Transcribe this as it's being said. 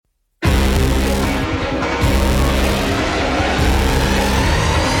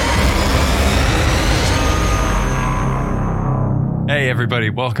Hey, everybody.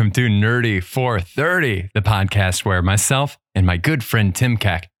 Welcome to Nerdy 430, the podcast where myself and my good friend Tim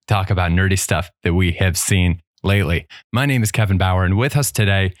Keck talk about nerdy stuff that we have seen lately. My name is Kevin Bauer, and with us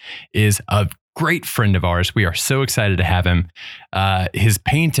today is a great friend of ours. We are so excited to have him. His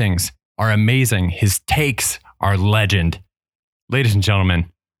paintings are amazing. His takes are legend. Ladies and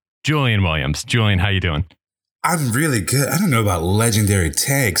gentlemen, Julian Williams. Julian, how you doing? I'm really good. I don't know about legendary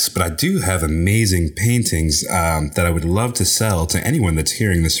takes, but I do have amazing paintings that I would love to sell to anyone that's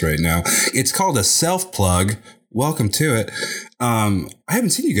hearing this right now. It's called a self-plug. Welcome to it. I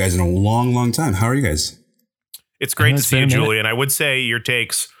haven't seen you guys in a long, long time. How are you guys? It's great to see you, Julian. I would say your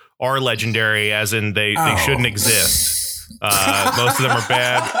takes are legendary, as in they shouldn't exist. Most of them are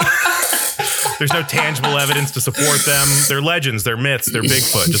bad. There's no tangible evidence to support them. They're legends. They're myths. They're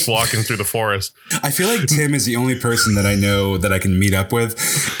Bigfoot just walking through the forest. I feel like Tim is the only person that I know that I can meet up with.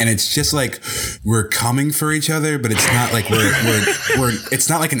 And it's just like we're coming for each other, but it's not like it's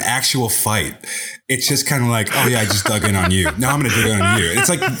not like an actual fight. It's just kind of like, oh yeah, I just dug in on you. Now I'm going to dig in on you. It's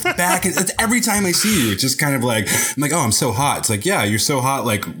like it's every time I see you, it's just kind of like, I'm like, oh, I'm so hot. It's like, yeah, you're so hot,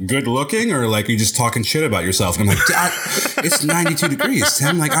 like good looking, or like you're just talking shit about yourself. And I'm like, it's 92 degrees,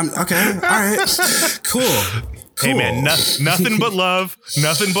 Tim. Like, I'm okay. All right. Cool. Hey man, nothing but love.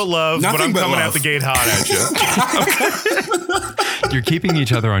 Nothing but love. Nothing but I'm but coming love. out the gate hot at you. You're keeping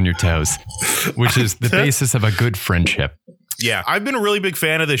each other on your toes, which is the basis of a good friendship. Yeah, I've been a really big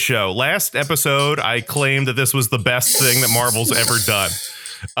fan of this show. Last episode, I claimed that this was the best thing that Marvel's ever done.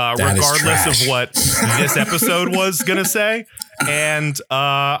 Regardless of what this episode was going to say. And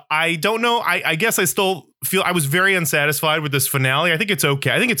I don't know. I guess I still feel I was very unsatisfied with this finale. I think it's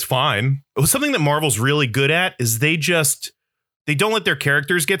okay. I think it's fine. It was something that Marvel's really good at is they don't let their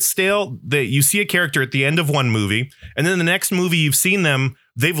characters get stale. You see a character at the end of one movie, and then the next movie you've seen them,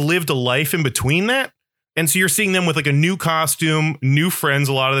 they've lived a life in between that. And so you're seeing them with like a new costume, new friends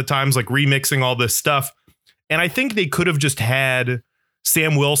a lot of the times, like remixing all this stuff. And I think they could have just had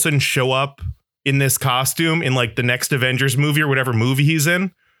Sam Wilson show up in this costume in like the next Avengers movie or whatever movie he's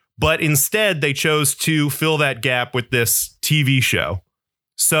in. But instead, they chose to fill that gap with this TV show.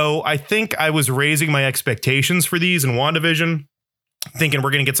 So I think I was raising my expectations for these in WandaVision, thinking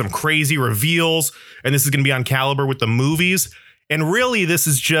we're going to get some crazy reveals and this is going to be on caliber with the movies. And really, this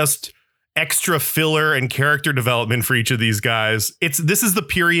is just extra filler and character development for each of these guys. This is the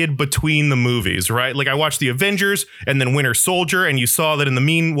period between the movies, right? Like I watched the Avengers and then Winter Soldier, and you saw that in the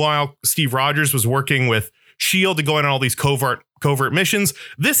meanwhile, Steve Rogers was working with S.H.I.E.L.D. to go on all these covert missions.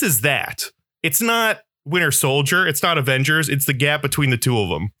 This is that. It's not Winter Soldier. It's not Avengers. It's the gap between the two of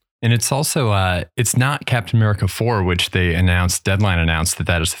them. And it's also, it's not Captain America 4, which Deadline announced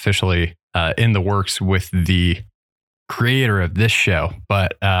that is officially in the works with the creator of this show.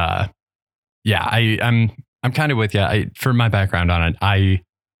 But yeah, I'm kind of with you. For my background on it, I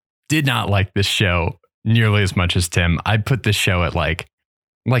did not like this show nearly as much as Tim. I put this show at like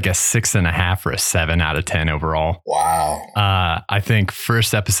a 6.5 or a 7 out of 10 overall. Wow. I think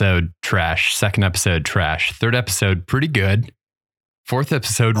first episode trash, second episode trash, third episode pretty good, fourth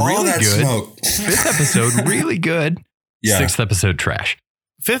episode really good, fifth episode really good, sixth episode trash.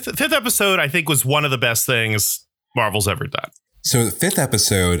 Fifth episode I think was one of the best things Marvel's ever done. So the fifth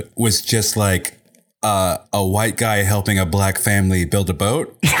episode was just like a white guy helping a black family build a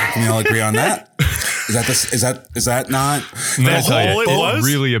boat. Can we all agree on that? Is that not? It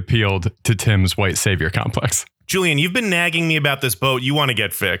really appealed to Tim's white savior complex. Julian, you've been nagging me about this boat. You want to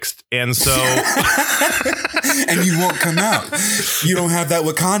get fixed. And so. And you won't come out. You don't have that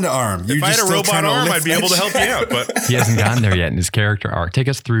Wakanda arm. If I had a robot arm, I'd be able to help you out. But he hasn't gotten there yet in his character arc. Take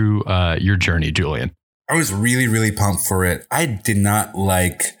us through your journey, Julian. I was really, really pumped for it. I did not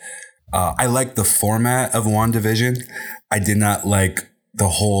like, I liked the format of WandaVision. I did not like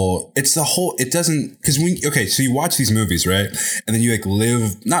it doesn't, so you watch these movies, right? And then you like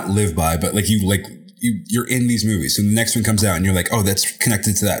not live by, but like you're in these movies. So the next one comes out and you're like, oh, that's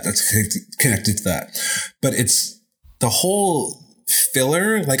connected to that. That's connected to that. But it's the whole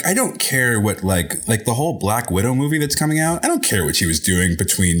filler. Like, I don't care what, like the whole Black Widow movie that's coming out. I don't care what she was doing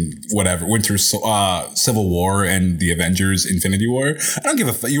between whatever Civil War and the Avengers Infinity War. I don't give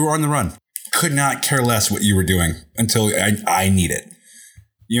a fuck. You were on the run. Could not care less what you were doing until I need it.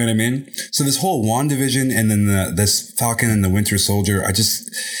 You know what I mean? So this whole WandaVision and then this Falcon and the Winter Soldier,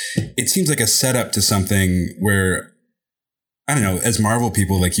 it seems like a setup to something where, I don't know, as Marvel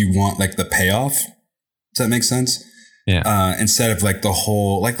people, like you want like the payoff. Does that make sense? Yeah. Instead of like the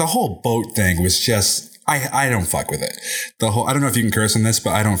whole boat thing was just, I don't fuck with it. I don't know if you can curse on this,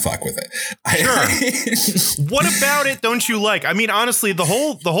 but I don't fuck with it. Sure. What about it don't you like? I mean, honestly, the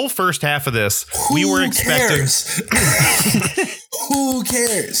whole first half of this, we were expecting. Who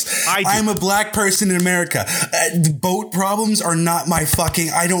cares? I'm a black person in America. Boat problems are not my fucking.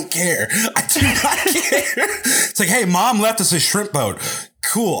 I don't care. I do not care. It's like, hey, mom left us a shrimp boat.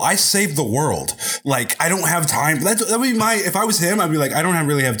 Cool. I saved the world. Like, I don't have time. That would be if I was him, I'd be like, I don't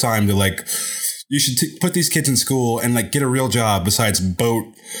really have time to like. You should put these kids in school and like get a real job besides boat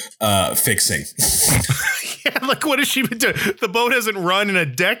fixing. Yeah, like what has she been doing? The boat hasn't run in a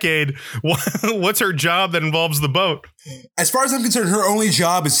decade. What's her job that involves the boat? As far as I'm concerned, her only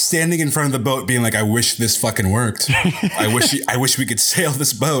job is standing in front of the boat being like, I wish this fucking worked. I wish we could sail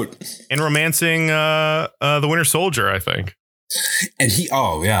this boat. And romancing the Winter Soldier, I think. And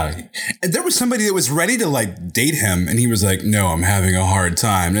and there was somebody that was ready to like date him, and he was like, no, I'm having a hard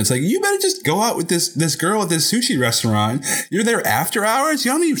time. And it's like, you better just go out with this girl at this sushi restaurant. You're there after hours.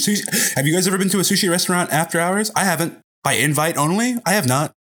 You know how many sushi? Have you guys ever been to a sushi restaurant after hours? I haven't. By invite only? I have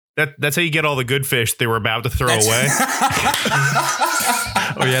not. That's how you get all the good fish they were about to throw away.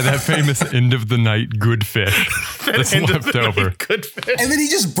 Oh yeah, that famous end of the night good fish that's left over. Good fish. And then he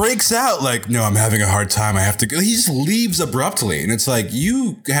just breaks out like, no, I'm having a hard time. I have to go. He just leaves abruptly. And it's like,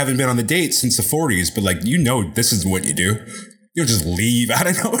 you haven't been on the date since the 40s, but like, this is what you do. You don't just leave out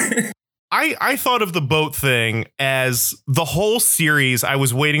of nowhere. I thought of the boat thing as the whole series. I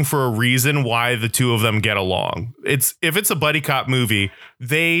was waiting for a reason why the two of them get along. If it's a buddy cop movie,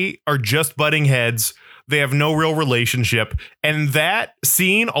 they are just butting heads. They have no real relationship. And that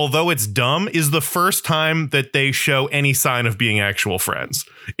scene, although it's dumb, is the first time that they show any sign of being actual friends.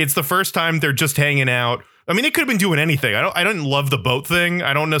 It's the first time they're just hanging out. I mean, they could have been doing anything. I don't love the boat thing.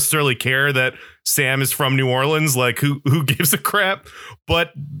 I don't necessarily care that Sam is from New Orleans. Like, who gives a crap?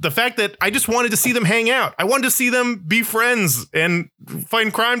 But the fact that I just wanted to see them hang out. I wanted to see them be friends and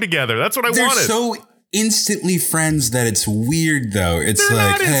fight crime together. That's what I wanted. They're so instantly friends that it's weird, though. It's They're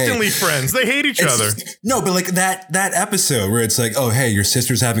like, not instantly friends. They hate each other. No, but like that episode where it's like, oh, hey, your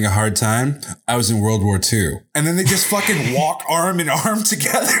sister's having a hard time. I was in World War II. And then they just fucking walk arm in arm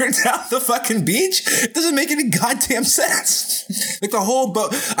together down the fucking beach. It doesn't make any goddamn sense. Like the whole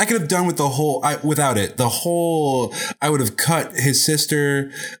boat, I could have done with without it. I would have cut his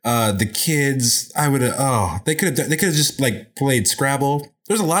sister, the kids. They could have just like played Scrabble.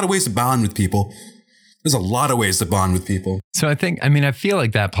 There's a lot of ways to bond with people. So I feel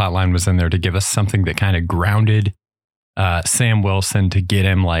like that plot line was in there to give us something that kind of grounded Sam Wilson, to get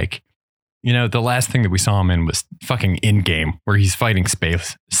him like, the last thing that we saw him in was fucking Endgame, where he's fighting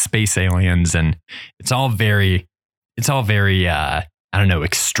space aliens, and it's all very I don't know,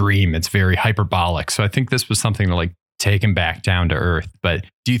 extreme. It's very hyperbolic. So I think this was something to like take him back down to earth. But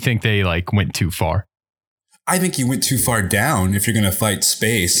do you think they like went too far? I think you went too far down if you're going to fight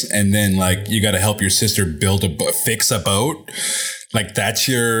space, and then like you got to help your sister fix a boat. Like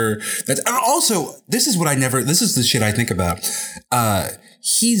and also this is the shit I think about.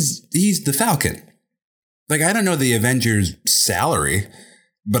 He's the Falcon. Like, I don't know the Avengers' salary,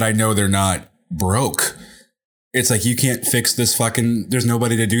 but I know they're not broke. It's like, you can't fix this there's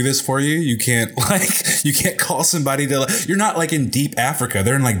nobody to do this for you. You can't call somebody you're not like in deep Africa.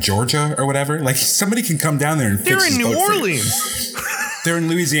 They're in like Georgia or whatever. Like, somebody can come down there and fix this boat. They're in New Orleans. They're in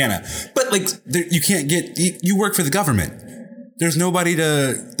Louisiana. But like, you work for the government. There's no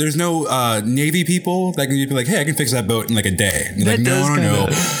Navy people that can be like, hey, I can fix that boat in like a day. And that like, no.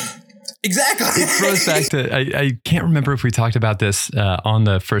 Exactly. It throws back to, I can't remember if we talked about this on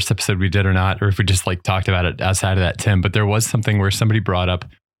the first episode we did or not, or if we just like talked about it outside of that, Tim, but there was something where somebody brought up,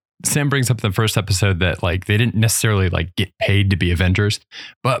 Sam brings up in the first episode that like they didn't necessarily like get paid to be Avengers,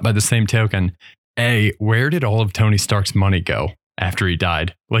 but by the same token, where did all of Tony Stark's money go after he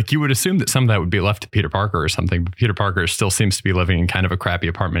died? Like, you would assume that some of that would be left to Peter Parker or something, but Peter Parker still seems to be living in kind of a crappy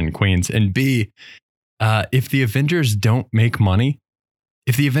apartment in Queens. And B, if the Avengers don't make money,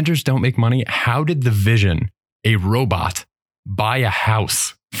 how did the Vision, a robot, buy a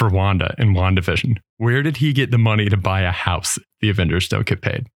house for Wanda in WandaVision? Where did he get the money to buy a house if the Avengers don't get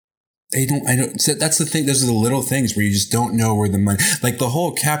paid? I don't. So that's the thing. Those are the little things where you just don't know where the money. Like the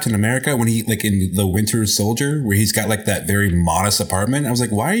whole Captain America, when he like in the Winter Soldier, where he's got like that very modest apartment. I was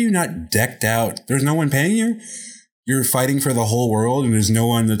like, why are you not decked out? There's no one paying you. You're fighting for the whole world, and there's no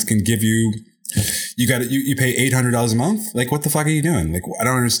one that can give you. You pay $800 a month. Like, what the fuck are you doing? Like, I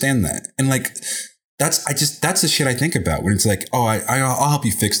don't understand that. And like, that's the shit I think about when it's like, oh, I'll help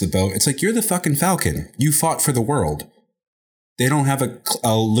you fix the boat. It's like, you're the fucking Falcon. You fought for the world. They don't have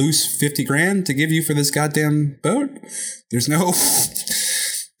a loose $50,000 to give you for this goddamn boat. There's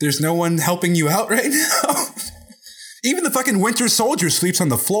There's no one helping you out right now. Even the fucking Winter Soldier sleeps on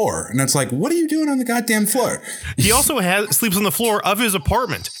the floor. And it's like, what are you doing on the goddamn floor? He also sleeps on the floor of his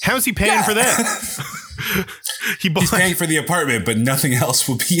apartment. How's he paying for that? He's paying for the apartment, but nothing else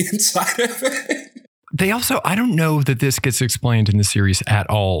will be inside of it. They also, I don't know that this gets explained in the series at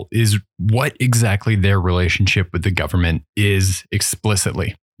all, is what exactly their relationship with the government is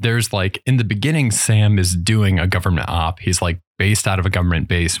explicitly. There's like, in the beginning, Sam is doing a government op. He's like based out of a government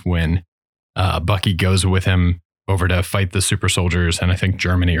base when Bucky goes with him over to fight the super soldiers and I think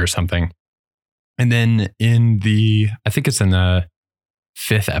Germany or something. And then I think it's in the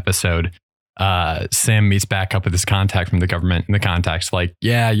 5th episode, Sam meets back up with his contact from the government, and the contact's like,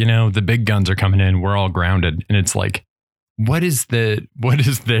 yeah, the big guns are coming in. We're all grounded. And it's like, what is their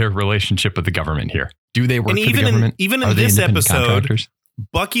relationship with the government here? Do they work for the government? Even in this episode,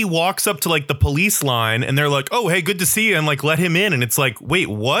 Bucky walks up to like the police line and they're like, oh, hey, good to see you. And like, let him in. And it's like, wait,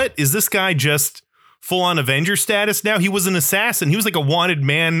 what? Is this guy just full on Avenger status now? He was an assassin. He was like a wanted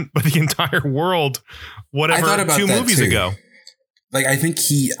man by the entire world, whatever, 2 movies ago. Like, I think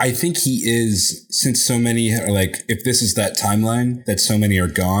he is, since so many are like, if this is that timeline that so many are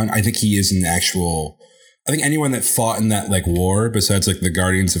gone, I think he is I think anyone that fought in that like war, besides like the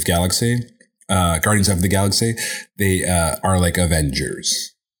Guardians of the Galaxy, they are like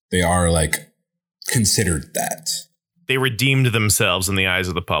Avengers. They are like considered that. They redeemed themselves in the eyes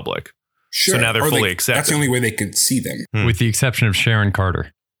of the public. Sure. So now they're fully accepted. That's the only way they could see them. With the exception of Sharon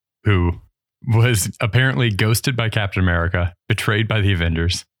Carter, who was apparently ghosted by Captain America, betrayed by the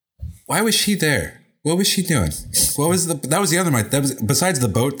Avengers. Why was she there? What was she doing? That was the other night. That was besides the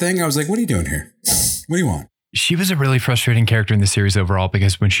boat thing. I was like, what are you doing here? What do you want? She was a really frustrating character in the series overall,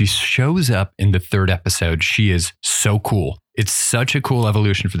 because when she shows up in the 3rd episode, she is so cool. It's such a cool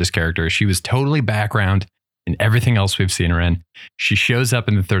evolution for this character. She was totally background in everything else we've seen her in. She shows up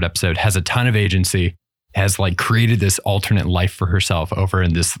in the 3rd episode, has a ton of agency, has like created this alternate life for herself over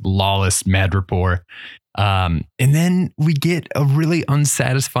in this lawless Madripoor. And then we get a really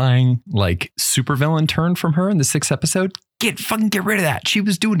unsatisfying like supervillain turn from her in the 6th episode. Get rid of that. She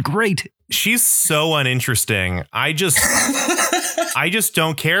was doing great. She's so uninteresting. I just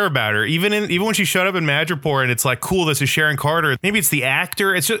don't care about her. Even when she showed up in Madripoor and it's like, cool, this is Sharon Carter. Maybe it's the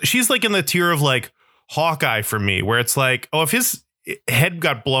actor. It's just, she's like in the tier of like Hawkeye for me, where it's like, oh, if his head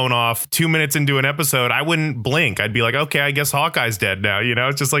got blown off 2 minutes into an episode, I wouldn't blink. I'd be like, okay, I guess Hawkeye's dead now.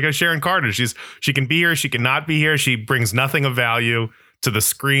 It's just like a Sharon Carter. She can be here. She can not be here. She brings nothing of value to the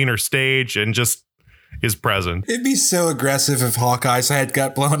screen or stage and just is present. It'd be so aggressive if Hawkeye's head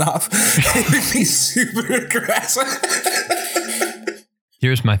got blown off. It would be super aggressive.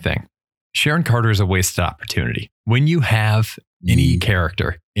 Here's my thing. Sharon Carter is a wasted opportunity. When you have any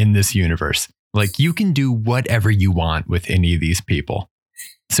character in this universe, like, you can do whatever you want with any of these people.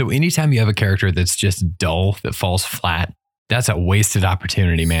 So anytime you have a character that's just dull, that falls flat, that's a wasted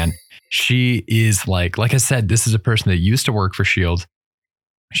opportunity, man. She is like I said, this is a person that used to work for S.H.I.E.L.D.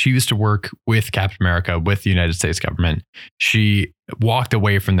 She used to work with Captain America, with the United States government. She walked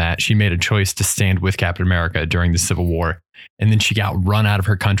away from that. She made a choice to stand with Captain America during the Civil War. And then she got run out of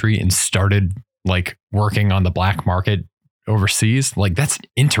her country and started like working on the black market overseas. Like, that's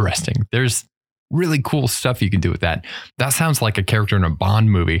interesting. There's really cool stuff you can do with that. That sounds like a character in a Bond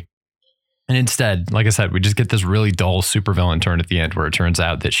movie. And instead, like I said, we just get this really dull supervillain turn at the end, where it turns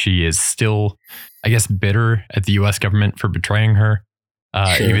out that she is still, I guess, bitter at the US government for betraying her,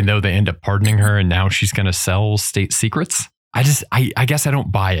 sure. Even though they end up pardoning her and now she's going to sell state secrets. I guess I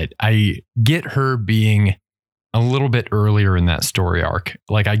don't buy it. I get her being a little bit earlier in that story arc.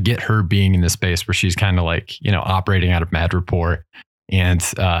 Like, I get her being in this space where she's kind of like, operating out of Madripoor and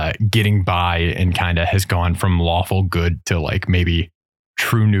getting by, and kind of has gone from lawful good to like maybe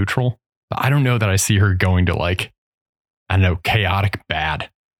true neutral. But I don't know that I see her going to like, I don't know, chaotic bad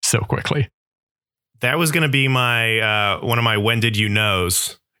so quickly. That was going to be my one of my when did you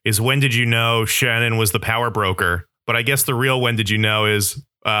knows, is when did you know Shannon was the power broker? But I guess the real when did you know is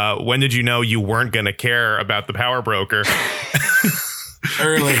when did you know you weren't going to care about the power broker?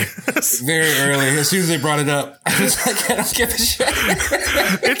 Early, very early. As soon as they brought it up, I was like, I don't give a shit.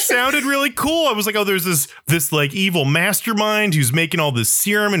 It sounded really cool. I was like, oh, there's this like evil mastermind who's making all this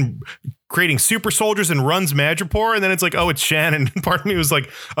serum and creating super soldiers and runs Madripoor. And then it's like, oh, it's Shannon. And part of me was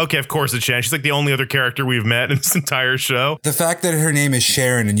like, okay, of course it's Shannon. She's like the only other character we've met in this entire show. The fact that her name is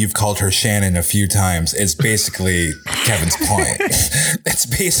Sharon and you've called her Shannon a few times is basically Kevin's point. That's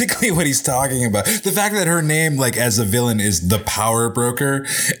basically what he's talking about. The fact that her name, like, as a villain is the Power Broker,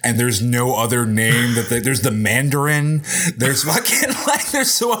 and there's no other name, there's the Mandarin, there's fucking like,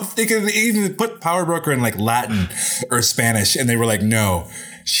 there's so I'm thinking they even put Power Broker in like Latin or Spanish, and they were like, no,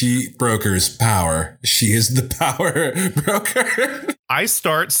 She brokers power. She is the power broker. I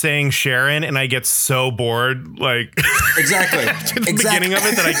start saying Sharon and I get so bored, like exactly at the beginning of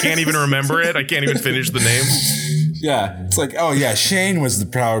it that I can't even remember it. I can't even finish the name. Yeah, it's like, oh yeah, Shane was the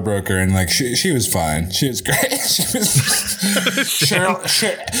power broker, and like she was fine. She was great.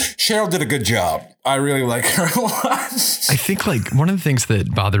 Cheryl did a good job. I really like her a lot. I think like one of the things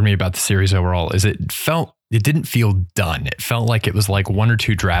that bothered me about the series overall is it didn't feel done. It felt like it was like one or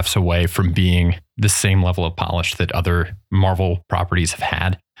two drafts away from being the same level of polish that other Marvel properties have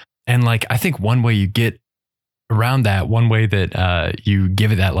had. And like, I think one way you get around that, one way that you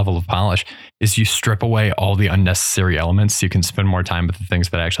give it that level of polish is you strip away all the unnecessary elements. So you can spend more time with the things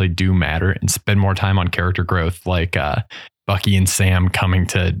that actually do matter and spend more time on character growth, like Bucky and Sam coming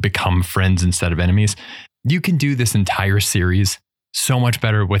to become friends instead of enemies. You can do this entire series so much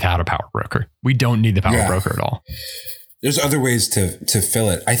better without a power broker. We don't need the power broker at all. There's other ways to fill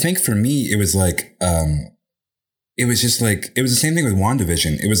it. I think for me, it was like, it was just like, it was the same thing with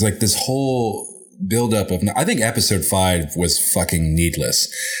WandaVision. It was like this whole buildup of, I think episode 5 was fucking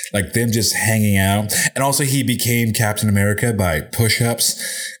needless. Like them just hanging out. And also he became Captain America by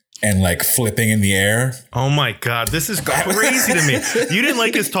push-ups and like flipping in the air. Oh my God, this is crazy to me. You didn't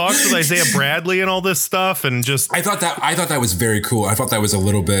like his talks with Isaiah Bradley and all this stuff, and just I thought that was very cool. I thought that was a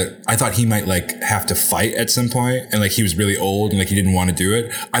little bit. I thought he might like have to fight at some point, and like he was really old and like he didn't want to do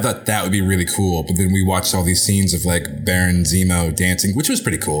it. I thought that would be really cool. But then we watched all these scenes of like Baron Zemo dancing, which was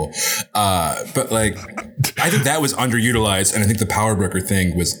pretty cool. But like I think that was underutilized, and I think the power broker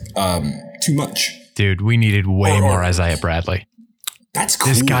thing was too much. Dude, we needed way more Isaiah Bradley. That's cool.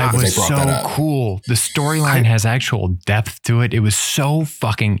 This guy was so cool. The storyline has actual depth to it. It was so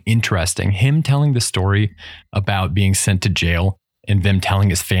fucking interesting. Him telling the story about being sent to jail and them telling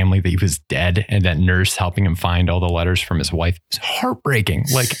his family that he was dead and that nurse helping him find all the letters from his wife. It's heartbreaking.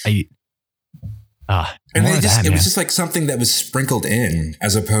 Like it was just like something that was sprinkled in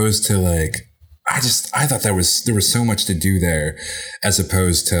as opposed to like, I thought there was so much to do there as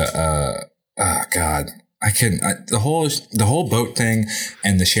opposed to, God. The whole boat thing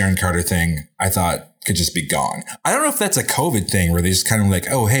and the Sharon Carter thing, I thought could just be gone. I don't know if that's a COVID thing where they just kind of like,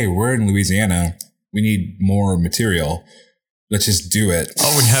 oh, hey, we're in Louisiana. We need more material. Let's just do it.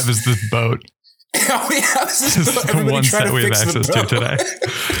 All we have is this boat. All we have is this boat. The one set we have access to today.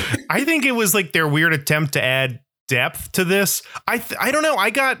 I think it was like their weird attempt to add depth to this. I don't know.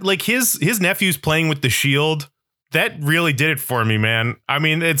 I got like his nephew's playing with the shield. That really did it for me, man. I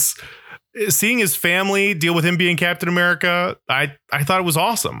mean, it's seeing his family deal with him being Captain America. I thought it was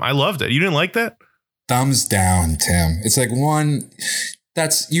awesome. I loved it. You didn't like that? Thumbs down, Tim. It's like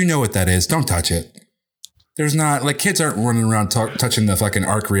you know what that is. Don't touch it. There's not like kids aren't running around touching the fucking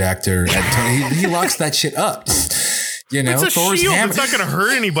arc reactor. He locks that shit up. You know, it's a shield. It's not going to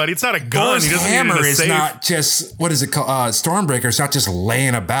hurt anybody. It's not a gun. Thor's hammer is not just, what is it called? Stormbreaker. It's not just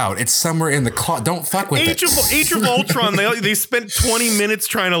laying about. It's somewhere in the closet. Don't fuck with it. Age of Ultron, they spent 20 minutes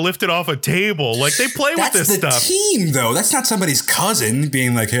trying to lift it off a table. Like they play with this stuff. That's the team, though. That's not somebody's cousin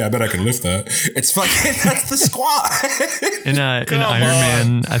being like, hey, I bet I can lift that. It's fucking, that's the squad. In Iron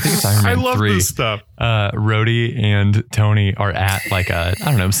Man, I think it's Iron Man 3. I love this stuff. Rhodey and Tony are at like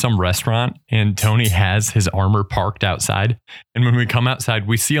some restaurant, and Tony has his armor parked outside. And when we come outside,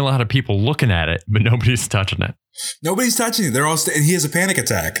 we see a lot of people looking at it, but nobody's touching it. Nobody's touching it. They're all and he has a panic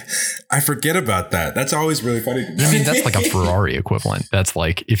attack. I forget about that. That's always really funny. I mean, that's like a Ferrari equivalent. That's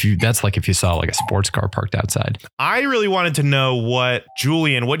like if you saw like a sports car parked outside. I really wanted to know what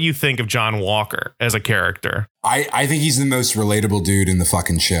you think of John Walker as a character. I think he's the most relatable dude in the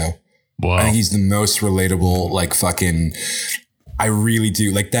fucking show. Wow. I think he's the most relatable, like fucking, I really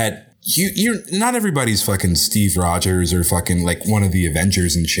do like that. You're not everybody's fucking Steve Rogers or fucking like one of the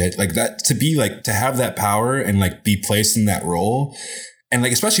Avengers and shit like that. To be like, to have that power and like be placed in that role. And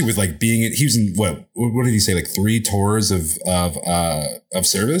like, especially with like being, he was in what did he say? Like 3 tours of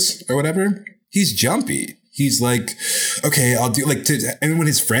service or whatever. He's jumpy. He's like, okay, I'll do like and when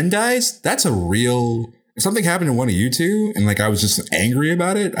his friend dies, that's a real, if something happened to one of you two and like, I was just angry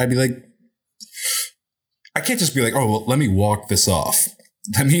about it, I'd be like, I can't just be like, oh, well, let me walk this off.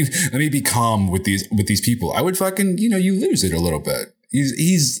 Let me be calm with these people. I would fucking, you lose it a little bit.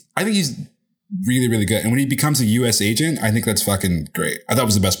 I think he's really, really good. And when he becomes a US agent, I think that's fucking great. I thought it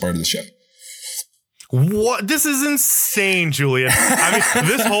was the best part of the show. What? This is insane, Julian. I mean,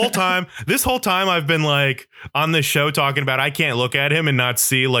 this whole time I've been like on this show talking about, I can't look at him and not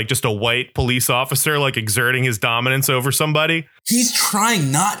see like just a white police officer, like exerting his dominance over somebody. He's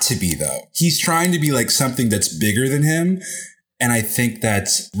trying not to be though. He's trying to be like something that's bigger than him. And I think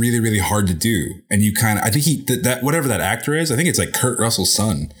that's really, really hard to do. And you kind of, I think that whatever that actor is, I think it's like Kurt Russell's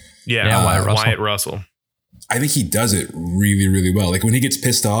son. Yeah, Wyatt Russell. I think he does it really, really well. Like when he gets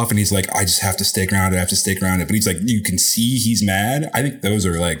pissed off and he's like, I just have to stay grounded. I have to stay grounded. But he's like, you can see he's mad. I think those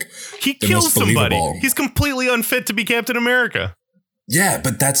are like, he kills somebody. He's completely unfit to be Captain America. Yeah,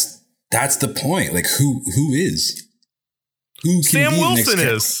 but that's the point. Like who is? Who can Sam be Wilson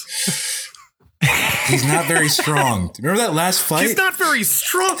the is. He's not very strong. Remember that last fight? He's not very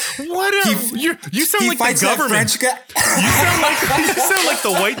strong. What? You sound like the government. You sound like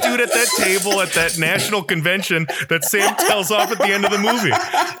the white dude at that table at that national convention that Sam tells off at the end of the movie.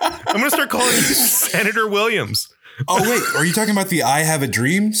 I'm going to start calling you Senator Williams. Oh, wait. Are you talking about the I Have a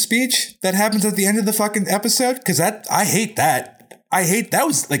Dream speech that happens at the end of the fucking episode? Because I hate that. That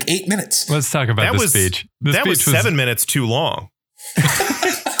was like 8 minutes. Let's talk about the speech. That was 7 minutes too long.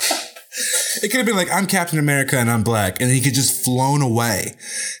 It could have been like, I'm Captain America and I'm black. And he could just flown away.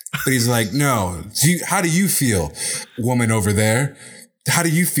 But he's like, no. How do you feel, woman over there? How do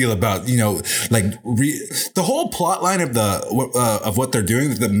you feel about, the whole plot line of what they're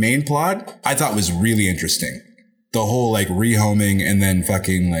doing, the main plot, I thought was really interesting. The whole like rehoming and then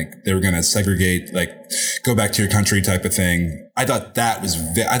fucking like they were going to segregate, like go back to your country type of thing. I thought that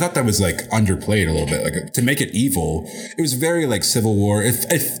was like underplayed a little bit, like to make it evil. It was very like Civil War.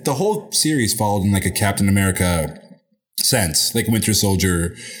 If the whole series followed in like a Captain America sense, like Winter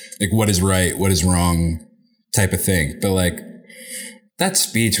Soldier, like what is right, what is wrong type of thing. But like that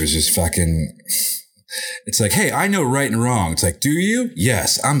speech was just fucking, it's like, hey, I know right and wrong. It's like, do you?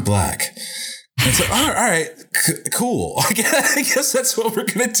 Yes, I'm black. It's like, all right, cool. I guess that's what we're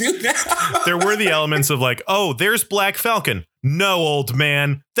going to do now. There were the elements of like, oh, there's Black Falcon. No, old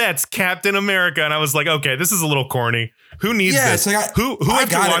man, that's Captain America. And I was like, okay, this is a little corny. Who needs this? Like who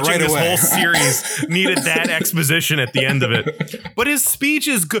after watching this whole series needed that exposition at the end of it? But his speech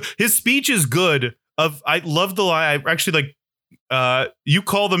is good. I love the line. I actually like, you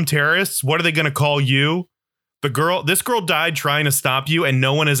call them terrorists. What are they going to call you? This girl died trying to stop you and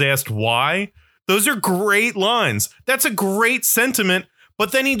no one has asked why. Those are great lines. That's a great sentiment.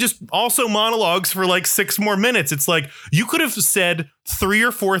 But then he just also monologues for like 6 more minutes. It's like you could have said 3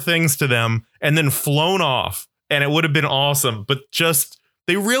 or 4 things to them and then flown off and it would have been awesome. But just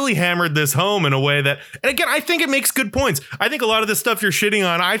they really hammered this home in a way that, and again, I think it makes good points. I think a lot of the stuff you're shitting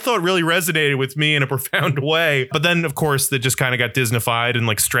on, I thought really resonated with me in a profound way. But then, of course, it just kind of got Disneyfied and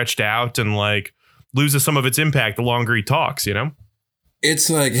like stretched out and like loses some of its impact the longer he talks, you know? It's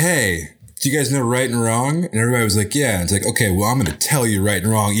like, hey, do you guys know right and wrong? And everybody was like, yeah. And it's like, okay, well, I'm going to tell you right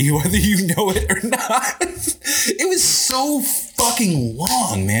and wrong, whether you know it or not. It was so fucking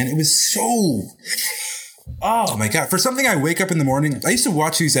long, man. It was so, oh my God. For something I wake up in the morning, I used to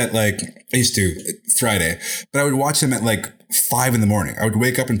watch these at Friday, but I would watch them at like 5 in the morning. I would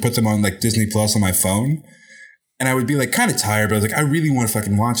wake up and put them on like Disney Plus on my phone. And I would be like kind of tired, but I was like, I really want to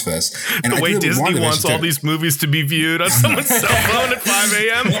fucking watch this. And the way Disney wants all these movies to be viewed on someone's cell phone at 5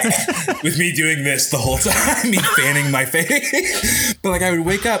 a.m. With me doing this the whole time, me fanning my face. But like I would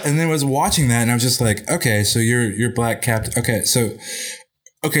wake up and then I was watching that and I was just like, okay, so you're Black Captain. Okay, so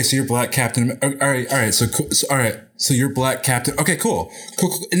you're Black Captain. All right. So you're Black Captain. Okay, cool.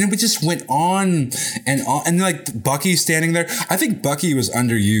 And then we just went on and on. And like Bucky standing there. I think Bucky was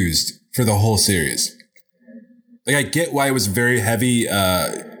underused for the whole series. Like I get why it was very heavy,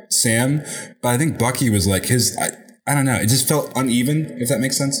 Sam, but I think Bucky was like I don't know. It just felt uneven, if that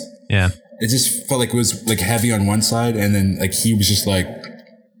makes sense. Yeah. It just felt like it was like heavy on one side. And then like he was just like,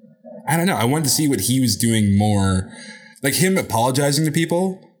 I don't know. I wanted to see what he was doing more, like him apologizing to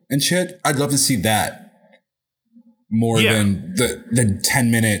people and shit. I'd love to see that more than the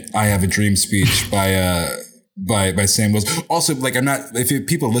 10-minute I Have a Dream speech by Sam Wilson. Also, like if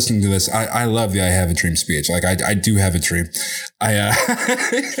people are listening to this, I love the I Have a Dream speech. Like I do have a dream.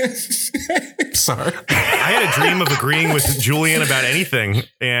 Sorry. I had a dream of agreeing with Julian about anything,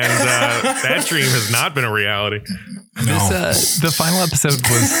 and that dream has not been a reality. No. The final episode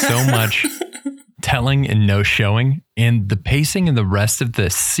was so much telling and no showing, and the pacing in the rest of the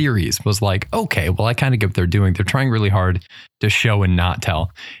series was like, okay, well, I kind of get what they're doing. They're trying really hard to show and not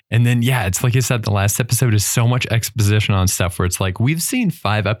tell. And then, yeah, it's like you said, the last episode is so much exposition on stuff where it's like, we've seen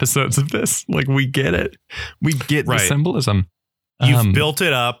 5 episodes of this. Like, we get it. We get the symbolism. You've built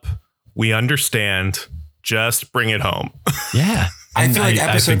it up. We understand. Just bring it home. Yeah. I feel like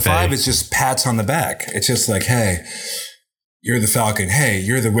episode 5 is just pats on the back. It's just like, hey, you're the Falcon. Hey,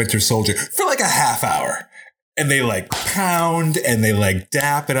 you're the Winter Soldier for like a half hour. And they like pound and they like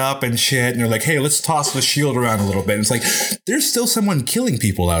dap it up and shit. And they're like, hey, let's toss the shield around a little bit. And it's like, there's still someone killing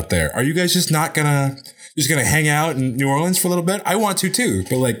people out there. Are you guys just not gonna just going to hang out in New Orleans for a little bit? I want to too,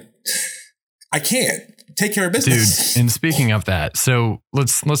 but like, I can't. Take care of business. Dude, and speaking of that, so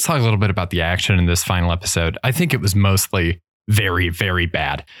let's talk a little bit about the action in this final episode. I think it was mostly very, very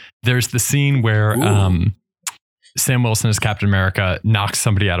bad. There's the scene where Sam Wilson as Captain America knocks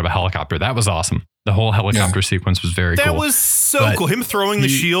somebody out of a helicopter. That was awesome. The whole helicopter sequence was very cool. That was so cool. Him throwing the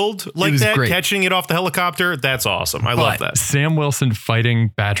shield like that, great. Catching it off the helicopter. That's awesome. I love that. Sam Wilson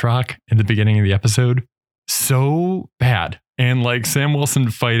fighting Batroc in the beginning of the episode. So bad. And like Sam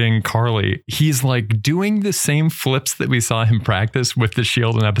Wilson fighting Carly, he's like doing the same flips that we saw him practice with the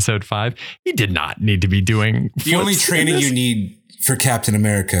shield in episode 5. He did not need to be doing flips. The only training you need for Captain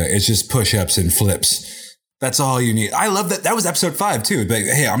America is just push-ups and flips. That's all you need. I love that. That was episode 5 too. Like,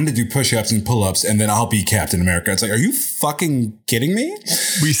 hey, I'm going to do push-ups and pull-ups and then I'll be Captain America. It's like, are you fucking kidding me?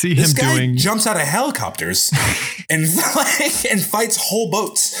 We see him doing jumps out of helicopters and fights whole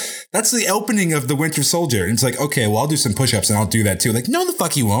boats. That's the opening of the Winter Soldier. And it's like, okay, well, I'll do some push-ups and I'll do that too. Like, no, the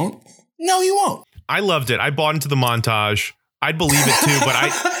fuck you won't. No, you won't. I loved it. I bought into the montage. I'd believe it too, but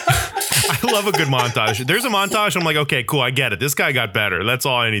I love a good montage. There's a montage. I'm like, okay, cool. I get it. This guy got better. That's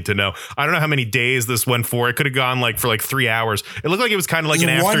all I need to know. I don't know how many days this went for. It could have gone like for 3 hours. It looked like it was kind of like an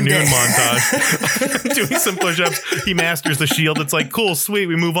afternoon montage. Doing some push-ups. He masters the shield. It's like, cool, sweet.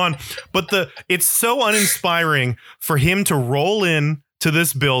 We move on. But it's so uninspiring for him to roll in to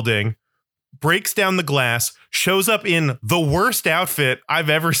this building, breaks down the glass, shows up in the worst outfit I've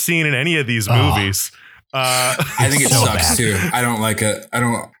ever seen in any of these movies. I think it sucks too. I don't like it.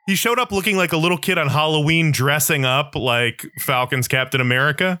 He showed up looking like a little kid on Halloween, dressing up like Falcon's Captain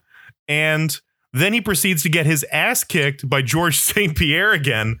America. And then he proceeds to get his ass kicked by George St. Pierre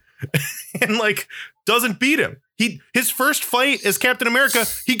again and like doesn't beat him. His first fight as Captain America,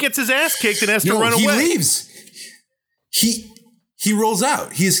 he gets his ass kicked and has to run away. He leaves. He rolls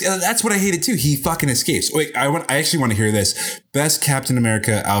out. That's what I hated too. He fucking escapes. Wait, I actually want to hear this. Best Captain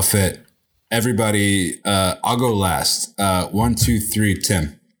America outfit. Everybody, I'll go last. 1, 2, 3,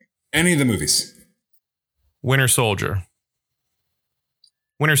 Tim. Any of the movies. Winter Soldier.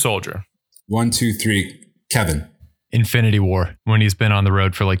 1, 2, 3, Kevin. Infinity War, when he's been on the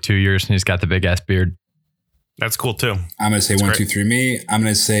road for like 2 years and he's got the big ass beard. That's cool too. I'm going to say That's 1, 2, 3, me. I'm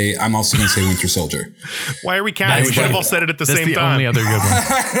also going to say Winter Soldier. Why are we counting? We should have all said it at the same time. That's the only other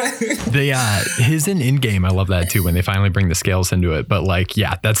good one. His in Endgame, I love that too, when they finally bring the scales into it. But like,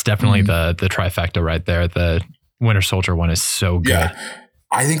 yeah, that's definitely the trifecta right there. The Winter Soldier one is so good. Yeah.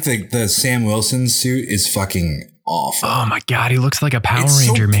 I think the Sam Wilson suit is fucking awful. Oh my God, he looks like a Power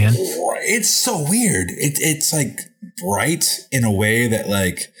Ranger, man. It's so weird. It's like bright in a way that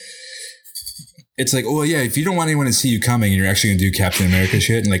like... It's like, oh yeah, if you don't want anyone to see you coming and you're actually going to do Captain America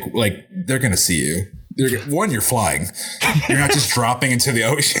shit, and like they're going to see you. You're flying. You're not just dropping into the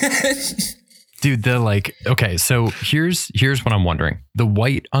ocean. Dude, okay, so here's what I'm wondering. The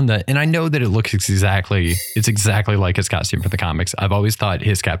white on and I know that it looks exactly like his costume for the comics. I've always thought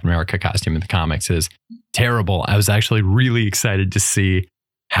his Captain America costume in the comics is terrible. I was actually really excited to see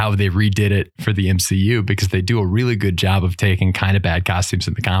how they redid it for the MCU, because they do a really good job of taking kind of bad costumes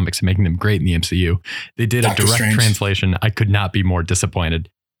in the comics and making them great in the MCU. They did a direct translation. I could not be more disappointed.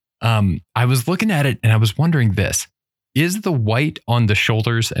 I was looking at it and I was wondering this. Is the white on the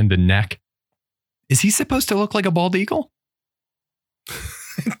shoulders and the neck, is he supposed to look like a bald eagle?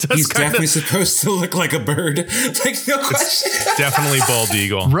 He's definitely supposed to look like a bird. Like, no question. Definitely bald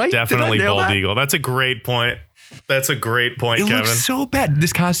eagle. Right? Definitely bald eagle. That's a great point. Kevin. Looks so bad.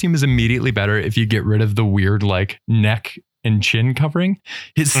 This costume is immediately better if you get rid of the weird like neck and chin covering.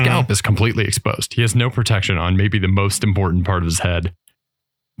 His scalp is completely exposed. He has no protection on maybe the most important part of his head.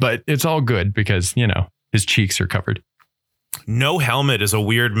 But it's all good because, his cheeks are covered. No helmet is a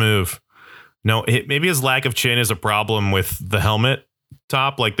weird move. No, maybe his lack of chin is a problem with the helmet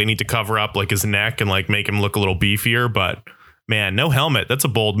top. Like they need to cover up like his neck and like make him look a little beefier, but man, no helmet. That's a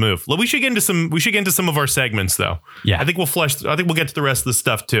bold move. We should get into some of our segments though. Yeah. I think we'll get to the rest of the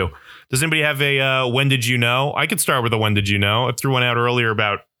stuff too. Does anybody have a when did you know? I could start with a when did you know? I threw one out earlier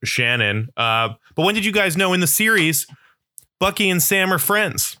about Shannon. But when did you guys know in the series Bucky and Sam are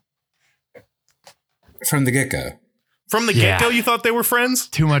friends? From the get-go. From the get-go, you thought they were friends?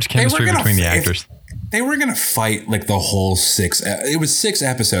 Too much chemistry between the actors. They were going to fight like the whole 6. It was 6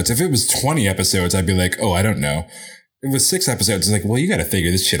 episodes. If it was 20 episodes, I'd be like, oh, I don't know. It was 6 episodes. It's like, well, you got to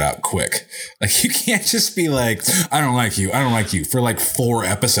figure this shit out quick. Like, you can't just be like, I don't like you for like 4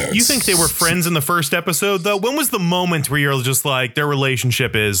 episodes. You think they were friends in the first episode, though? When was the moment where you're just like, their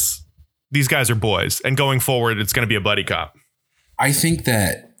relationship is, these guys are boys, and going forward, it's going to be a buddy cop? I think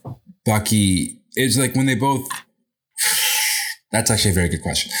that Bucky is like when they both... That's actually a very good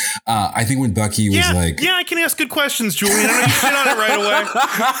question. I think when Bucky was I can ask good questions, Julian. I know you shit on it right away.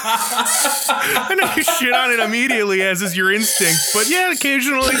 I know you shit on it immediately, as is your instinct. But yeah,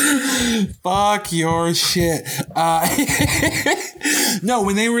 occasionally. Fuck your shit. No,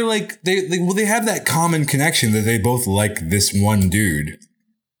 when they were like, they have that common connection that they both like this one dude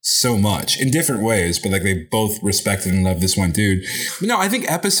so much in different ways, but like they both respected and loved this one dude. But no, I think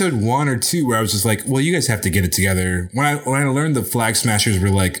episode 1 or 2 where I was just like, well, you guys have to get it together. When I learned the Flag Smashers were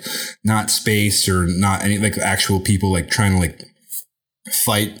like not space or not any like actual people like trying to like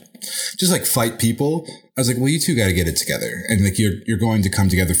fight people, I was like, well, you two got to get it together, and like you're going to come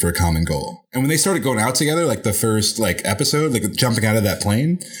together for a common goal. And when they started going out together, like the first like episode, like jumping out of that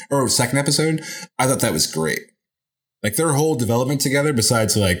plane, or second episode, I thought that was great. Like their whole development together,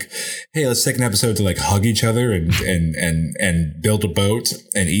 besides like, hey, let's take an episode to like hug each other and build a boat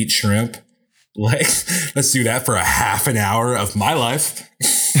and eat shrimp. Like, let's do that for a half an hour of my life.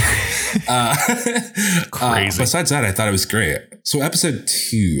 Crazy. Besides that, I thought it was great. So episode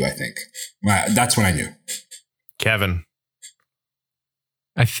 2, I think, that's when I knew. Kevin.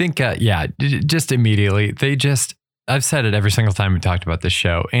 I think, just immediately, I've said it every single time we talked about this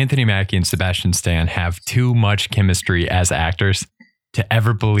show. Anthony Mackie and Sebastian Stan have too much chemistry as actors to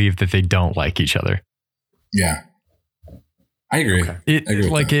ever believe that they don't like each other. Yeah. I agree.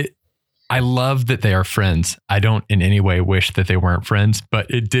 Okay. I love that they are friends. I don't in any way wish that they weren't friends,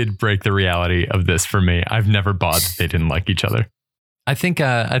 but it did break the reality of this for me. I've never bought that they didn't like each other. I think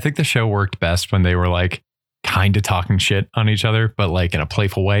the show worked best when they were like kind of talking shit on each other, but like in a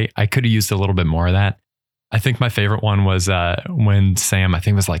playful way. I could have used a little bit more of that. I think my favorite one was when Sam, I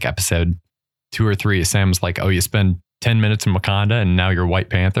think it was like episode 2 or 3, Sam's like, oh, you spend 10 minutes in Wakanda and now you're White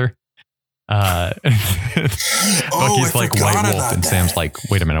Panther. Bucky's like White Wolf and Sam's like,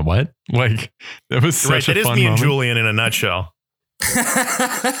 wait a minute, what? Like, that was such a fun moment. That is me and Julian in a nutshell.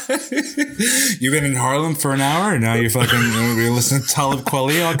 You've been in Harlem for an hour and now you're fucking listening to Talib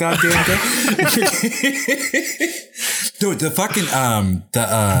Kweli all goddamn day. Dude, the fucking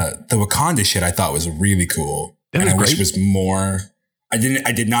the Wakanda shit I thought was really cool. And I wish it was more. I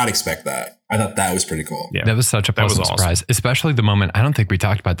did not expect that. I thought that was pretty cool. Yeah, that was such a pleasant surprise, especially the moment. I don't think we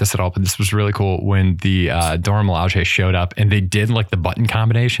talked about this at all, but this was really cool when the Dora Milaje showed up and they did like the button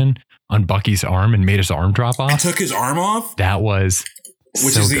combination on Bucky's arm and made his arm drop off. And took his arm off? That was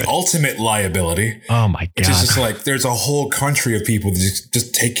Which is the ultimate liability. Oh my God. It's just like there's a whole country of people that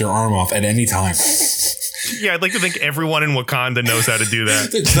just take your arm off at any time. Yeah, I'd like to think everyone in Wakanda knows how to do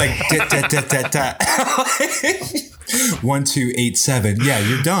that. It's like 1287. Yeah,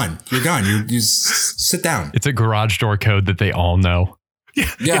 you're done. You're done. You just sit down. It's a garage door code that they all know. Yeah.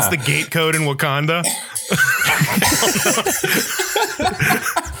 It's the gate code in Wakanda.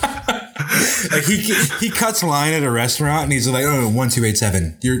 Like he cuts line at a restaurant and he's like, oh,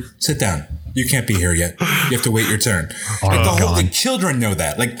 1287. You sit down. You can't be here yet. You have to wait your turn. The children know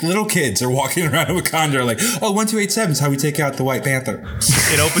that. Like little kids are walking around in Wakanda like, oh, 1287 is how we take out the White Panther.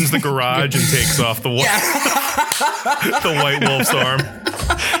 It opens the garage and takes off the White Wolf's arm.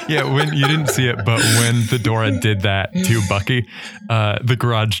 Yeah, when you didn't see it, but when the Dora did that to Bucky, the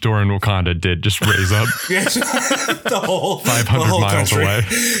garage door in Wakanda did just raise up. Yes, the whole 500 miles country. away.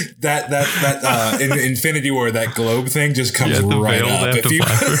 That in Infinity War, that globe thing just comes right up.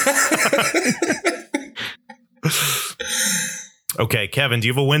 Okay, Kevin, do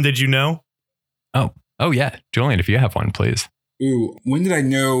you have a when did you know? Oh yeah, Julian, if you have one, please. Ooh, when did I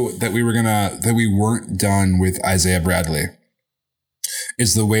know that we weren't done with Isaiah Bradley?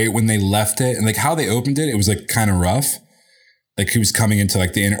 Is the way when they left it and like how they opened it, it was like kind of rough. Like he was coming into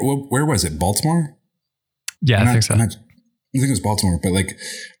like the inner. Where was it? Baltimore? Yeah, I think so. I think it was Baltimore, but like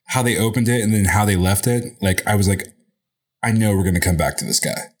how they opened it and then how they left it. Like I was like, I know we're gonna come back to this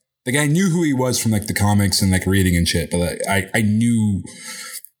guy. Like I knew who he was from like the comics and like reading and shit, but like, I knew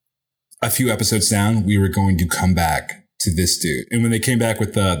a few episodes down we were going to come back to this dude. And when they came back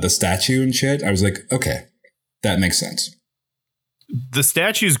with the statue and shit, I was like, okay, that makes sense. The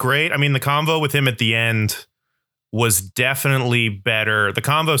statue's great. I mean, the convo with him at the end was definitely better. The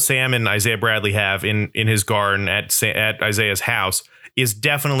convo Sam and Isaiah Bradley have in his garden at Isaiah's house is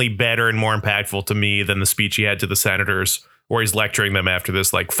definitely better and more impactful to me than the speech he had to the senators where he's lecturing them after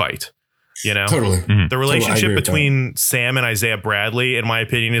this like fight. You know, totally. Mm-hmm. The relationship between Sam and Isaiah Bradley, in my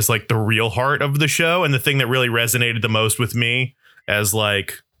opinion, is like the real heart of the show. And the thing that really resonated the most with me as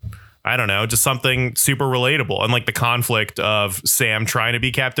like, I don't know, just something super relatable. And like the conflict of Sam trying to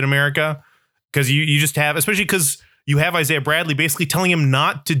be Captain America, because you just have, especially because you have Isaiah Bradley basically telling him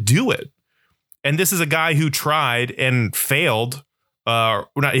not to do it. And this is a guy who tried and failed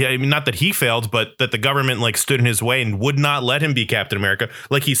not that he failed, but that the government like stood in his way and would not let him be Captain America.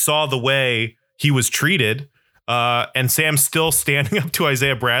 Like he saw the way he was treated. And Sam's still standing up to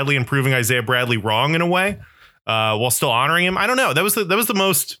Isaiah Bradley and proving Isaiah Bradley wrong in a way, while still honoring him. I don't know. That was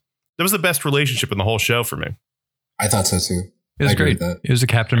the best relationship in the whole show for me. I thought so too. It was great. It was a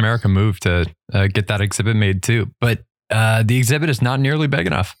Captain America move to get that exhibit made too. But the exhibit is not nearly big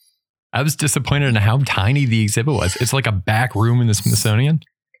enough. I was disappointed in how tiny the exhibit was. It's like a back room in the Smithsonian.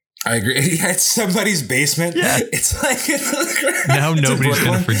 I agree. It's somebody's basement. Yeah. It's like now nobody's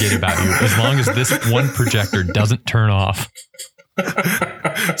going to forget about you as long as this one projector doesn't turn off.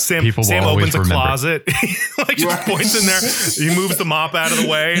 Sam opens a closet, like just points in there. He moves the mop out of the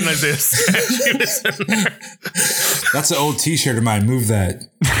way, and Isaiah's statue is in there. That's an old T-shirt of mine. Move that.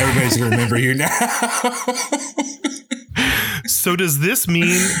 Everybody's going to remember you now. So does this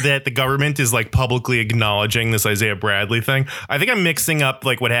mean that the government is like publicly acknowledging this Isaiah Bradley thing? I think I'm mixing up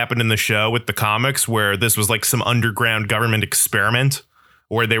like what happened in the show with the comics, where this was like some underground government experiment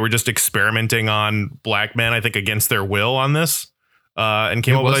where they were just experimenting on black men, I think against their will on this, and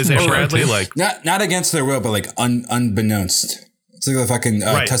came up with Isaiah Bradley. Like not against their will, but like unbeknownst. It's like the fucking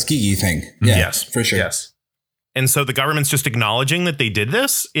Tuskegee thing. Yeah, yes, for sure. Yes. And so the government's just acknowledging that they did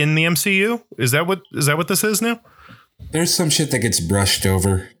this in the MCU. Is that what this is now? There's some shit that gets brushed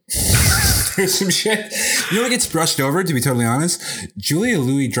over. There's some shit. You know what gets brushed over, to be totally honest? Julia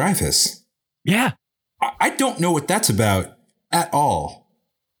Louis-Dreyfus. Yeah. I don't know what that's about at all.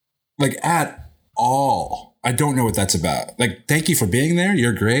 Like, at all. I don't know what that's about. Like, thank you for being there.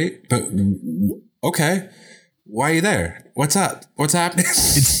 You're great. But, okay. Why are you there? What's up? What's happening?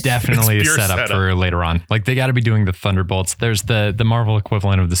 It's definitely a setup for later on. Like they got to be doing the Thunderbolts. There's the Marvel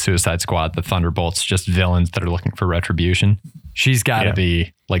equivalent of the Suicide Squad, the Thunderbolts, just villains that are looking for retribution. She's got to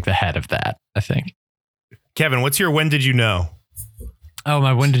be like the head of that, I think. Kevin, what's your when did you know? Oh,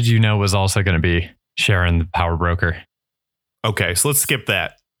 my when did you know was also going to be Sharon, the power broker. Okay, so let's skip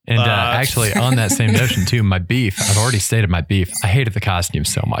that. And actually on that same notion too, my beef, I've already stated my beef. I hated the costume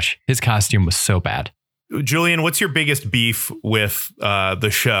so much. His costume was so bad. Julian, what's your biggest beef with the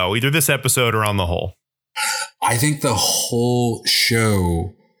show, either this episode or on the whole? I think the whole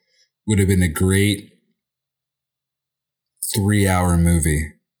show would have been a great 3-hour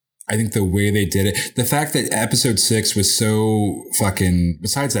movie. I think the way they did it, the fact that episode 6 was so fucking,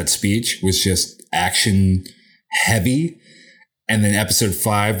 besides that speech, was just action heavy. And then episode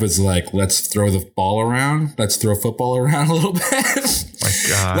 5 was like, let's throw the ball around. Let's throw football around a little bit. My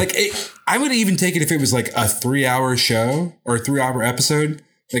God. Like, I would even take it if it was like a 3-hour show or a 3-hour episode,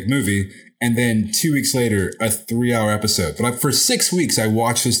 like movie. And then 2 weeks later, a 3-hour episode. But for 6 weeks, I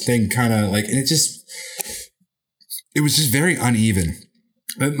watched this thing kind of like, and it was just very uneven.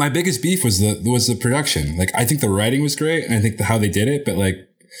 But my biggest beef was the production. Like, I think the writing was great. And I think how they did it, but like,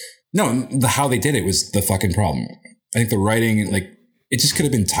 no, how they did it was the fucking problem. I think the writing, like, it just could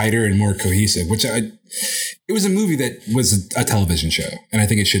have been tighter and more cohesive, it was a movie that was a television show, and I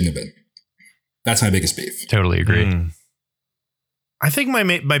think it shouldn't have been. That's my biggest beef. Totally agree. I think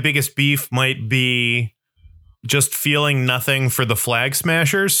my biggest beef might be just feeling nothing for the Flag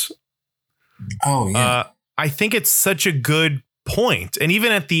Smashers. Oh, yeah. I think it's such a good point. And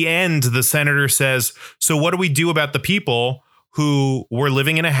even at the end, the senator says, so what do we do about the people who were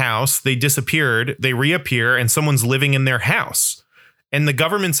living in a house, they disappeared, they reappear, and someone's living in their house? And the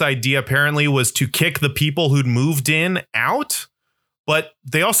government's idea apparently was to kick the people who'd moved in out, but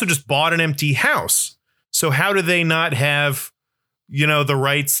they also just bought an empty house. So how do they not have, the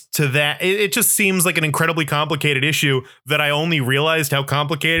rights to that? It just seems like an incredibly complicated issue that I only realized how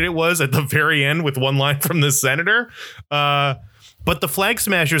complicated it was at the very end with one line from the senator. But the Flag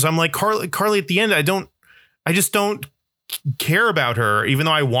Smashers, I'm like, Carly at the end, I just don't care about her, even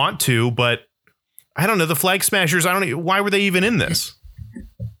though I want to, but I don't know. The Flag Smashers, why were they even in this?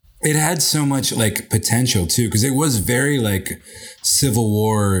 It had so much like potential too, because it was very like Civil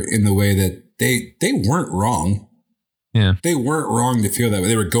War in the way that they weren't wrong. Yeah, they weren't wrong to feel that way.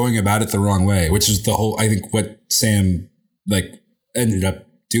 They were going about it the wrong way, which is the whole, I think, what Sam like ended up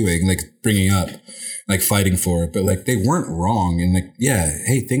doing, like bringing up, like fighting for it. But like they weren't wrong, and like, yeah,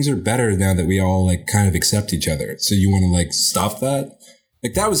 hey, things are better now that we all like kind of accept each other. So you want to like stop that?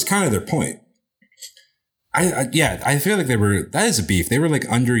 Like that was kind of their point. I feel like that is a beef. They were like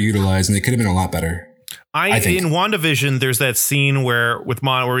underutilized, and they could have been a lot better. I think. In WandaVision, there's that scene where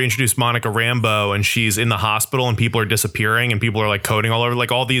we introduce Monica Rambeau, and she's in the hospital, and people are disappearing, and people are like coding all over.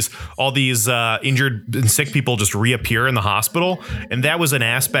 Like all these injured and sick people just reappear in the hospital, and that was an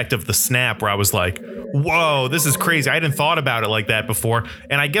aspect of the snap where I was like, "Whoa, this is crazy! I hadn't thought about it like that before."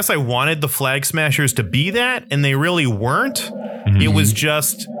 And I guess I wanted the Flag Smashers to be that, and they really weren't. It was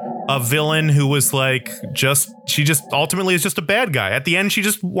just a villain who was like, she just ultimately is just a bad guy. At the end, she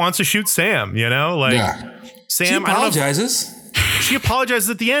just wants to shoot Sam, you know? Like, Sam, she apologizes. She apologizes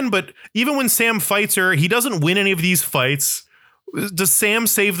at the end, but even when Sam fights her, he doesn't win any of these fights. Does Sam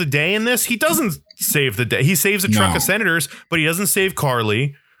save the day in this? He doesn't save the day. He saves a truck of senators, but he doesn't save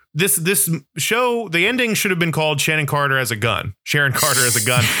Carly. This show, the ending should have been called Sharon Carter as a gun,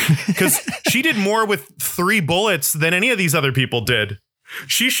 because she did more with 3 bullets than any of these other people did.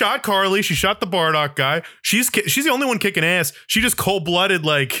 She shot Carly. She shot the Bardock guy. She's the only one kicking ass. She just cold-blooded,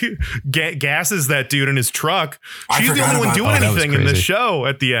 like, gasses that dude in his truck. She's the only one doing anything in this show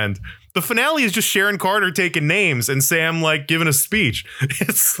at the end. The finale is just Sharon Carter taking names and Sam, like, giving a speech.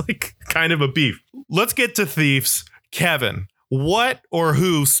 It's, like, kind of a beef. Let's get to thieves. Kevin, what or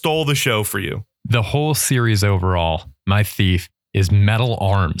who stole the show for you? The whole series overall, my thief is Metal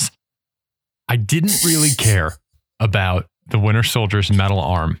Arms. I didn't really care about the Winter Soldier's metal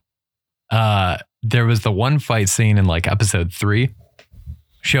arm. There was the one fight scene in like episode 3,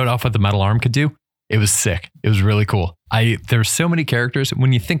 showed off what the metal arm could do. It was sick. It was really cool. There's so many characters.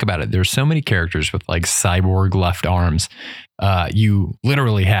 When you think about it, there's so many characters with like cyborg left arms. You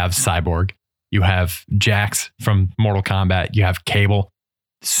literally have Cyborg. You have Jax from Mortal Kombat. You have Cable.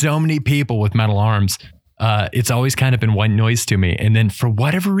 So many people with metal arms. It's always kind of been white noise to me. And then for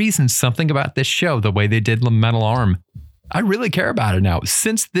whatever reason, something about this show, the way they did the metal arm, I really care about it now.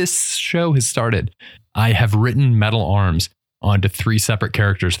 Since this show has started, I have written metal arms onto 3 separate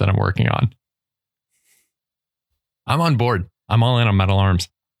characters that I'm working on. I'm on board. I'm all in on metal arms.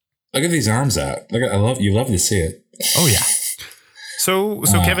 Look at these arms out. Look at, you love to see it. Oh yeah. So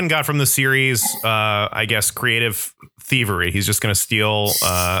Kevin got from the series, I guess, creative thievery. He's just going to steal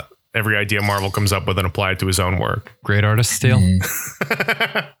every idea Marvel comes up with and apply it to his own work. Great artist steal.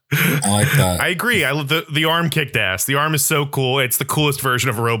 I like that. I agree. I love the arm kicked ass. The arm is so cool. It's the coolest version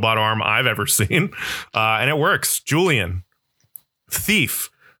of a robot arm I've ever seen. And it works. Julian, thief.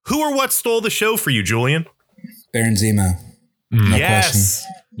 Who or what stole the show for you, Julian? Baron Zemo. No yes.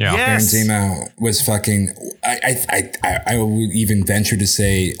 question. Yeah. Yes. Baron Zemo was fucking, I would even venture to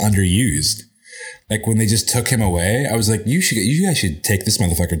say underused. Like when they just took him away, I was like, you guys should take this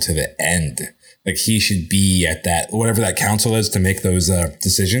motherfucker to the end. Like he should be at that, whatever that council is to make those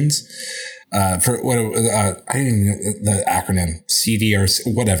decisions. For what I didn't even know the acronym,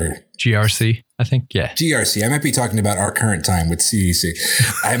 CDRC, whatever. GRC, I think. Yeah. GRC. I might be talking about our current time with CDC.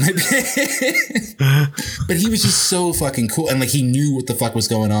 I might be, but he was just so fucking cool, and like he knew what the fuck was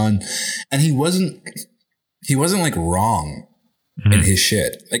going on, and he wasn't like wrong in his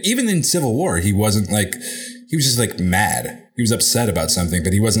shit. Like even in Civil War, he wasn't like, he was just like mad. He was upset about something,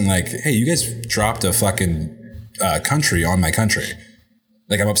 but he wasn't like, hey, you guys dropped a fucking country on my country.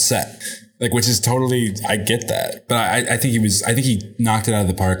 Like I'm upset. Like, which is totally, I get that, but I think he knocked it out of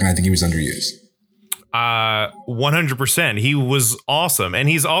the park, and I think he was underused. 100%. He was awesome. And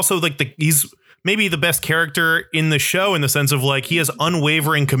he's also like he's maybe the best character in the show in the sense of like he has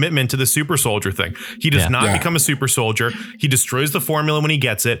unwavering commitment to the super soldier thing. He does not become a super soldier. He destroys the formula when he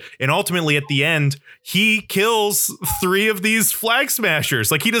gets it. And ultimately at the end, he kills 3 of these flag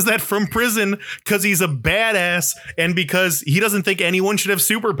smashers. Like he does that from prison because he's a badass and because he doesn't think anyone should have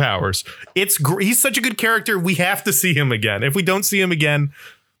superpowers. He's such a good character. We have to see him again. If we don't see him again,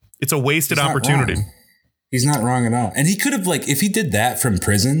 it's a wasted opportunity. Wrong. He's not wrong at all. And he could have, like, if he did that from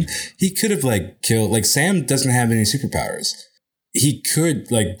prison, he could have, like, killed, like, Sam doesn't have any superpowers. He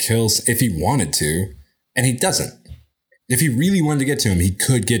could, like, kill if he wanted to, and he doesn't. If he really wanted to get to him, he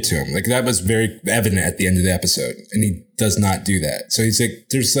could get to him. Like, that was very evident at the end of the episode, and he does not do that. So he's like,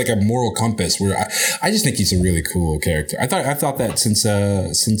 there's, like, a moral compass where I just think he's a really cool character. I thought that since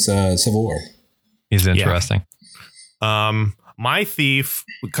Civil War. He's interesting. Yeah. My thief,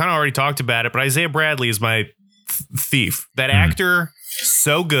 we kind of already talked about it, but Isaiah Bradley is my thief. That actor,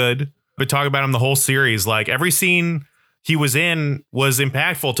 so good. We talk about him the whole series. Like every scene he was in was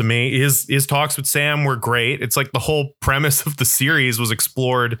impactful to me. His talks with Sam were great. It's like the whole premise of the series was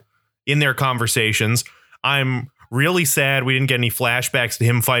explored in their conversations. I'm really sad we didn't get any flashbacks to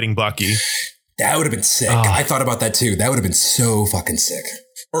him fighting Bucky. That would have been sick. I thought about that too. That would have been so fucking sick.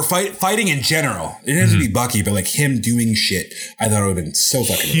 Or fighting in general. It didn't have to be Bucky, but like him doing shit. I thought it would have been so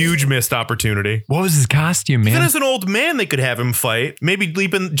fucking huge missed opportunity. What was his costume, man? Even as an old man, they could have him fight. Maybe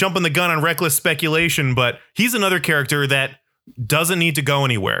jumping the gun on reckless speculation, but he's another character that doesn't need to go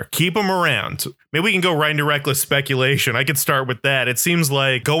anywhere. Keep him around. Maybe we can go right into reckless speculation. I could start with that. It seems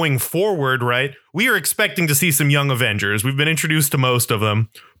like going forward, right? We are expecting to see some young Avengers. We've been introduced to most of them.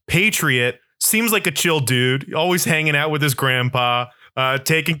 Patriot seems like a chill dude, always hanging out with his grandpa.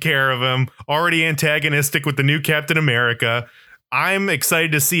 Taking care of him, already antagonistic with the new Captain America. I'm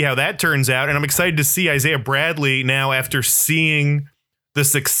excited to see how that turns out. And I'm excited to see Isaiah Bradley now after seeing the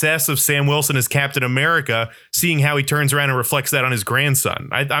success of Sam Wilson as Captain America, seeing how he turns around and reflects that on his grandson.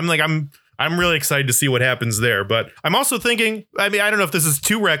 I'm really excited to see what happens there. But I'm also thinking, I don't know if this is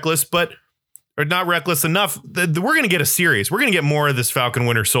too reckless, or not reckless enough. We're going to get a series. We're going to get more of this Falcon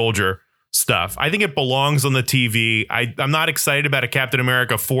Winter Soldier stuff. I think it belongs on the TV. I'm not excited about a Captain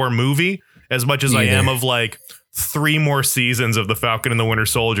America 4 movie as much as I am of like 3 more seasons of the Falcon and the Winter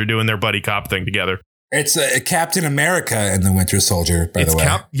Soldier doing their buddy cop thing together. It's a Captain America and the Winter Soldier, by the way.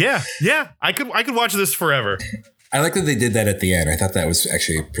 Yeah. I could watch this forever. I like that they did that at the end. I thought that was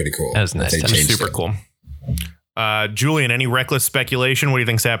actually pretty cool. That was nice. That was super cool. Julian, any reckless speculation? What do you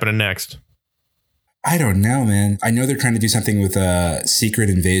think's happening next? I don't know, man. I know they're trying to do something with a Secret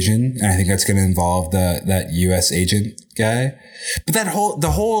Invasion, and I think that's going to involve that U.S. agent guy. But the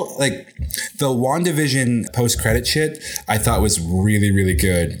whole like the WandaVision post-credit shit, I thought was really, really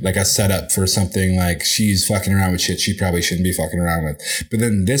good. Like a setup for something like she's fucking around with shit she probably shouldn't be fucking around with. But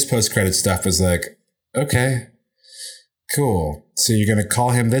then this post-credit stuff was like, okay, cool. So you're going to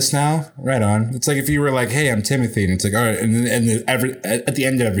call him this now? Right on. It's like if you were like, hey, I'm Timothy. And it's like, all right. And then at the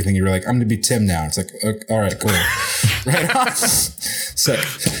end of everything, you were like, I'm going to be Tim now. It's like, okay, all right, cool. Right on. So,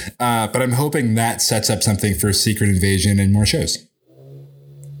 but I'm hoping that sets up something for Secret Invasion and more shows.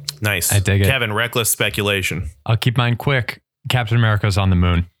 Nice. I dig it. Kevin, reckless speculation. I'll keep mine quick. Captain America's on the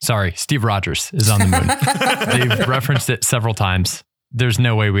moon. Sorry, Steve Rogers is on the moon. They've referenced it several times. There's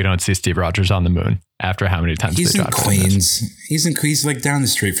no way we don't see Steve Rogers on the moon after how many times he's in Queens. He's in Queens, like down the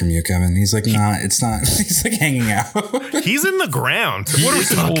street from you, Kevin. He's like, it's not. He's like hanging out. He's in the ground. What are we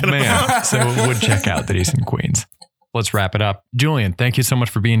talking about? So it would check out that he's in Queens. Let's wrap it up. Julian, thank you so much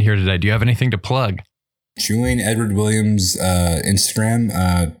for being here today. Do you have anything to plug? Julian Edward Williams,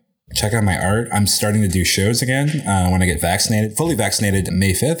 Instagram. Check out my art. I'm starting to do shows again when I get vaccinated, fully vaccinated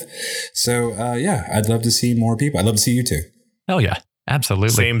May 5th. So I'd love to see more people. I'd love to see you too. Hell yeah.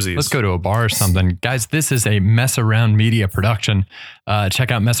 Absolutely. Samesies. Let's go to a bar or something. Guys, this is a Mess Around Media production.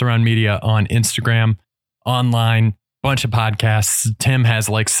 Check out Mess Around Media on Instagram, online, bunch of podcasts. Tim has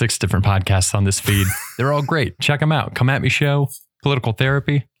like 6 different podcasts on this feed. They're all great. Check them out. Come At Me Show, Political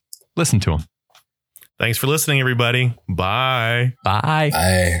Therapy. Listen to them. Thanks for listening, everybody. Bye. Bye.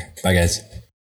 Bye. Bye, guys.